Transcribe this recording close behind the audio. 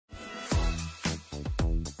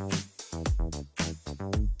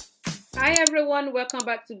Hi everyone, welcome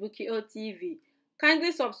back to BukkyOTv.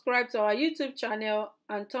 Kindly subscribe to our YouTube channel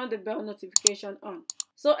and turn the bell notification on.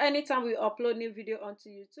 So anytime we upload new video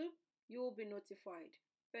onto YouTube, you will be notified.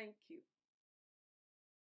 Thank you.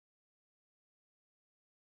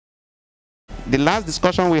 The last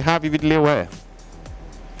discussion we had vividly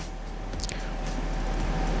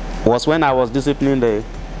was when I was disciplining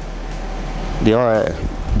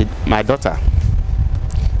my daughter.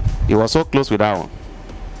 He was so close with that one.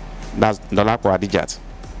 That's Dolakwa Adijat.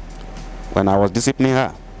 When I was disciplining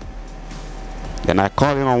her, then I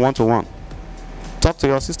called him on one-to-one. Talk to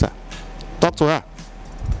your sister. Talk to her.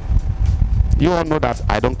 You all know that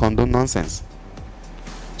I don't condone nonsense.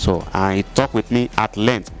 So, and he talked with me at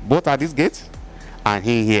length, both at this gate and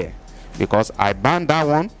he here, because I banned that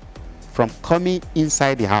one from coming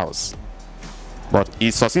inside the house. But he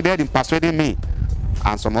succeeded in persuading me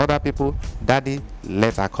and some other people, Daddy,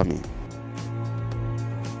 let her come in.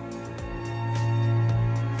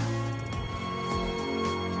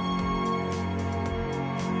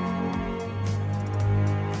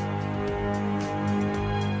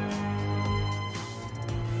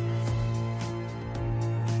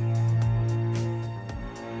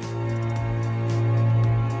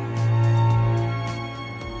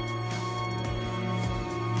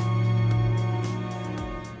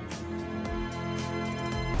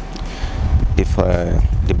 If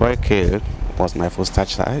the boy killed was my foster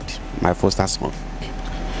child, my foster son.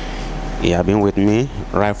 He had been with me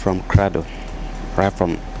right from cradle, right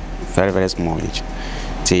from very, very small age,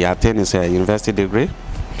 till he attained his university degree,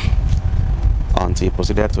 until he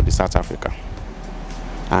proceeded to the South Africa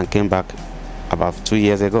and came back about 2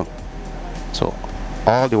 years ago. So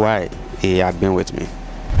all the while he had been with me.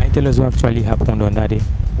 Can you tell us what actually happened on that day?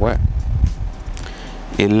 Well,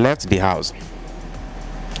 he left the house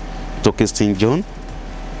to Kingston John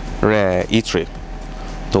Eatery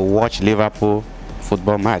to watch Liverpool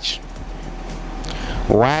football match.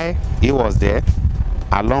 While he was there,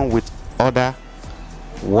 along with other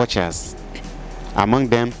watchers, among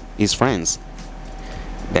them his friends,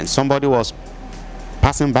 then somebody was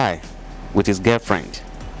passing by with his girlfriend.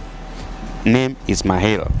 Name is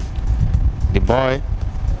Mahel. The boy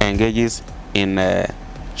engages in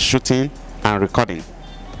shooting and recording.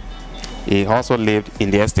 He also lived in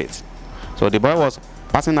the estate. So the boy was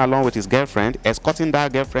passing along with his girlfriend, escorting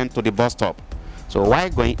that girlfriend to the bus stop. So while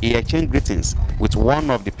going, he exchanged greetings with one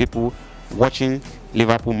of the people watching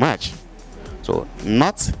Liverpool match. So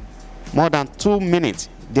not more than 2 minutes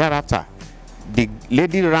thereafter, the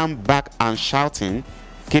lady ran back and shouting,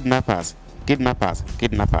 "Kidnappers, kidnappers,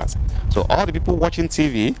 kidnappers." So all the people watching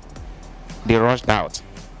TV, they rushed out,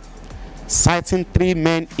 sighting 3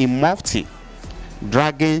 men in mufti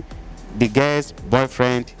dragging the girl's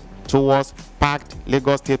boyfriend towards parked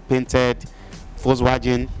Lagos State painted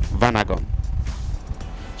Volkswagen Vanagon.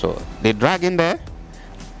 So they drag in there,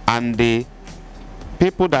 and the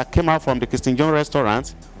people that came out from the Kingston John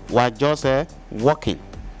restaurant were just walking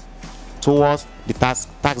towards the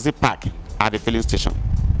taxi park at the filling station.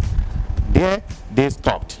 There they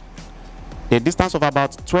stopped, a distance of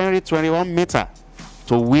about 20-21 meters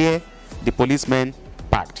to where the policemen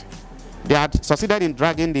parked. They had succeeded in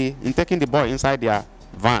taking the boy inside their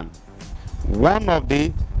van. One of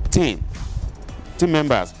the team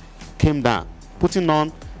members came down, putting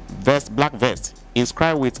on black vest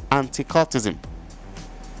inscribed with anti-cultism.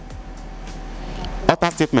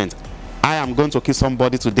 Utter statement, "I am going to kill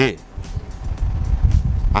somebody today."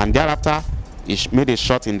 And thereafter, he made a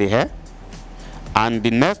shot in the hair, and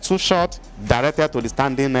the next 2 shots directed to the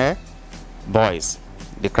standing boys,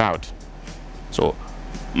 the crowd. So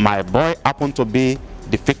my boy happened to be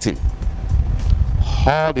the victim.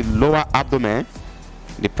 All the lower abdomen,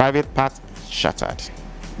 the private part shattered.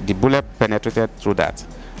 The bullet penetrated through that,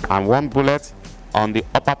 and 1 bullet on the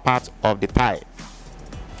upper part of the thigh.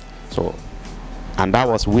 So, and that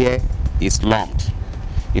was where he slumped.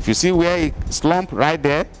 If you see where he slumped right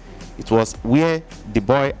there, it was where the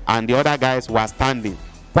boy and the other guys were standing,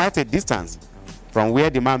 quite a distance from where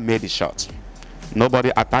the man made the shot. Nobody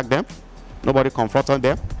attacked them. Nobody confronted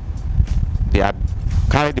them. They had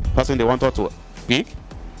carried the person they wanted to pick,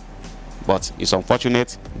 but it's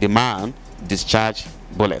unfortunate the man discharged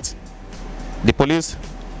bullets. The police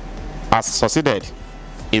has succeeded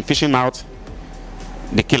in fishing out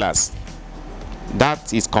the killers.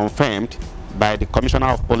 That is confirmed by the Commissioner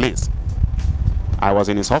of Police. I was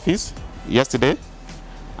in his office yesterday,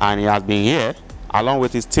 and he has been here along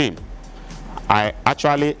with his team. I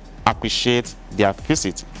actually appreciate their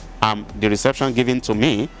visit and the reception given to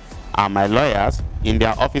me and my lawyers in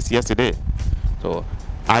their office yesterday. So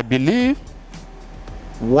I believe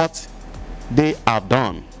what they have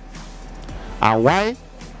done And while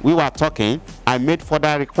we were talking, I made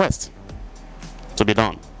further requests to be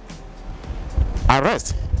done.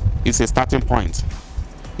 Arrest is a starting point.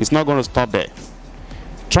 It's not going to stop there.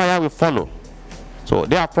 Trial will follow. So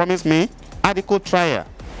they have promised me adequate trial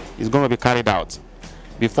is going to be carried out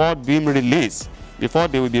before being released, before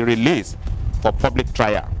they will be released for public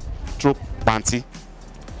trial through Panti.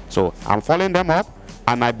 So I'm following them up,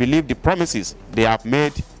 and I believe the promises they have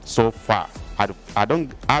made so far, I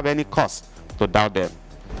don't have any cause to doubt them.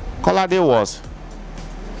 Kolade was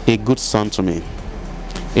a good son to me,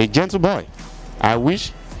 a gentle boy. I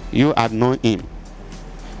wish you had known him.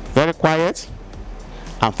 Very quiet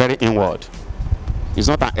and very inward. He's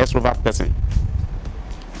not an extrovert person.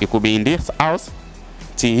 He could be in this house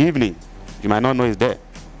till evening. You might not know he's there.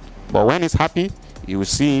 But when he's happy, you will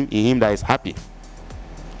see him in him that is happy.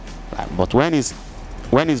 But when he's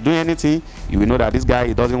doing anything, you will know that this guy,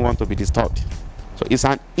 he doesn't want to be disturbed. So he's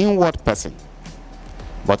an inward person.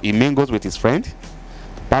 But he mingles with his friend.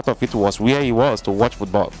 Part of it was where he was to watch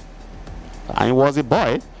football. And he was a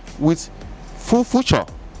boy with full future.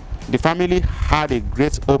 The family had a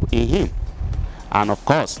great hope in him. And of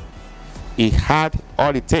course, he had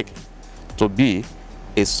all it takes to be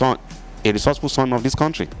a son, a resourceful son of this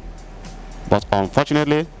country. But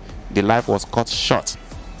unfortunately, the life was cut short.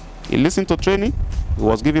 He listened to training. He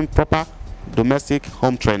was given proper domestic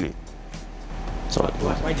home training. So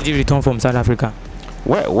why did he return from South Africa?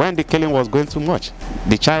 Well, when the killing was going too much,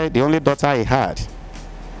 the child, the only daughter he had,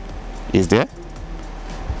 is there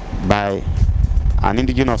by an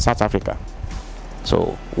indigenous of South Africa.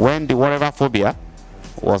 So when the whatever phobia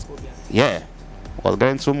was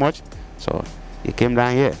getting too much, so he came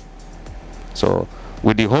down here. So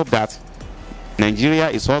with the hope that Nigeria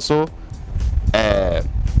is also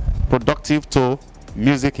productive to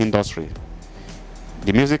music industry.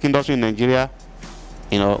 The music industry in Nigeria,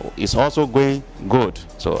 you know, is also going good.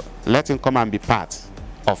 So let him come and be part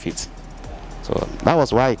of it. So that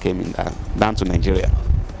was why he came in down to Nigeria.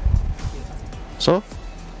 So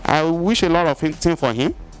I wish a lot of things for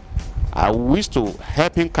him. I wish to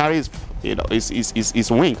help him carry his, you know, his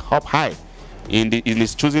wing up high in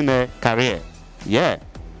his choosing a career. Yeah.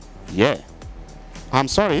 I'm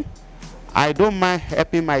sorry. I don't mind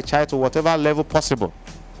helping my child to whatever level possible.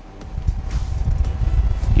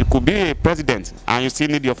 You could be a president and you still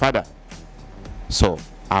need your father. So,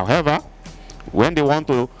 however, when they want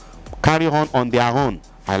to carry on their own,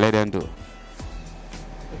 I let them do.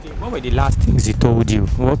 Okay, what were the last things he told you?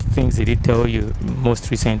 What things did he tell you most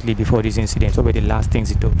recently before this incident? What were the last things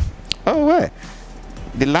he told you? Oh, well,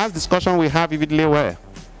 the last discussion we had vividly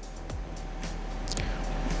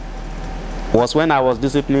was when I was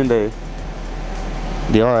disciplining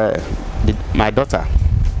my daughter.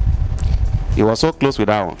 He was so close with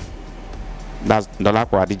that one. That's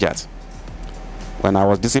Dolapo Adijat. When I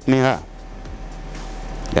was disciplining her,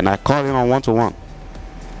 then I called him on one-to-one.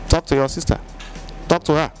 Talk to your sister. Talk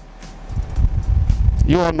to her.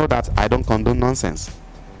 You all know that I don't condone nonsense.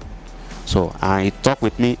 So, and he talked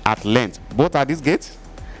with me at length, both at this gate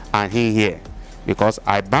and here, because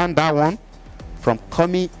I banned that one from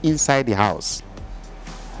coming inside the house.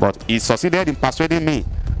 But he succeeded in persuading me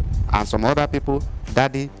and some other people,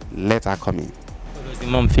 Daddy, let her come in. How does the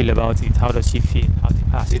mom feel about it? How does she feel?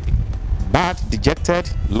 How she feel? Bad, dejected,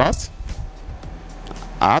 lost.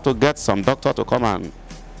 I had to get some doctor to come and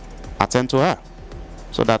attend to her,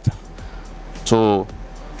 so that to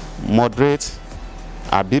moderate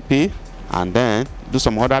her BP and then do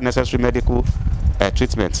some other necessary medical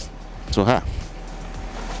treatment to her.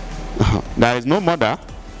 There is no mother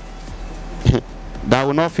that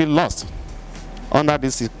will not feel lost under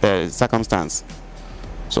this circumstance.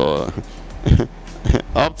 So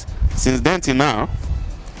since then till now,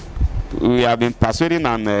 we have been persuading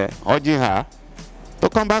and urging her to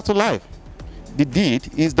come back to life. The deed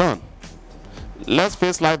is done. Let's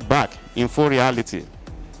face life back in full reality.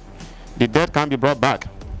 The dead can't be brought back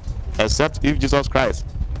except if Jesus Christ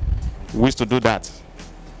wishes to do that.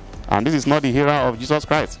 And this is not the era of Jesus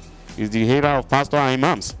Christ. It's the era of pastors and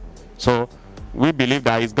imams. So we believe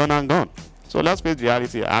that it's gone and gone. So let's face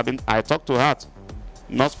reality. I talked to her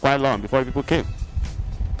not quite long before people came,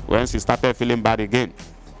 when she started feeling bad again.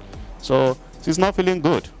 So she's not feeling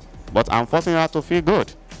good, but I'm forcing her to feel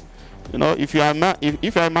good. You know, if you are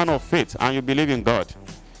a man of faith and you believe in God,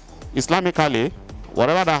 Islamically,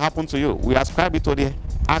 whatever that happened to you, we ascribe it to the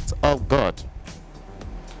act of God.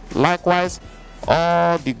 Likewise,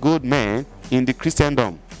 all the good men in the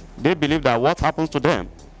Christendom, they believe that what happens to them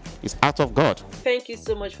is act of God. Thank you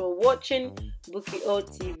so much for watching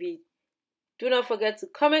BukkyOTv. Do not forget to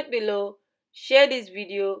comment below, share this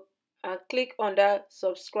video, and click on that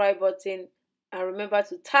subscribe button And remember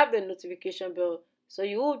to tap the notification bell so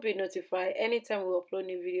you will be notified anytime we upload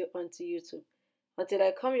new video onto YouTube. Until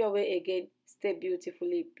I come your way again, stay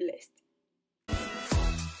beautifully blessed.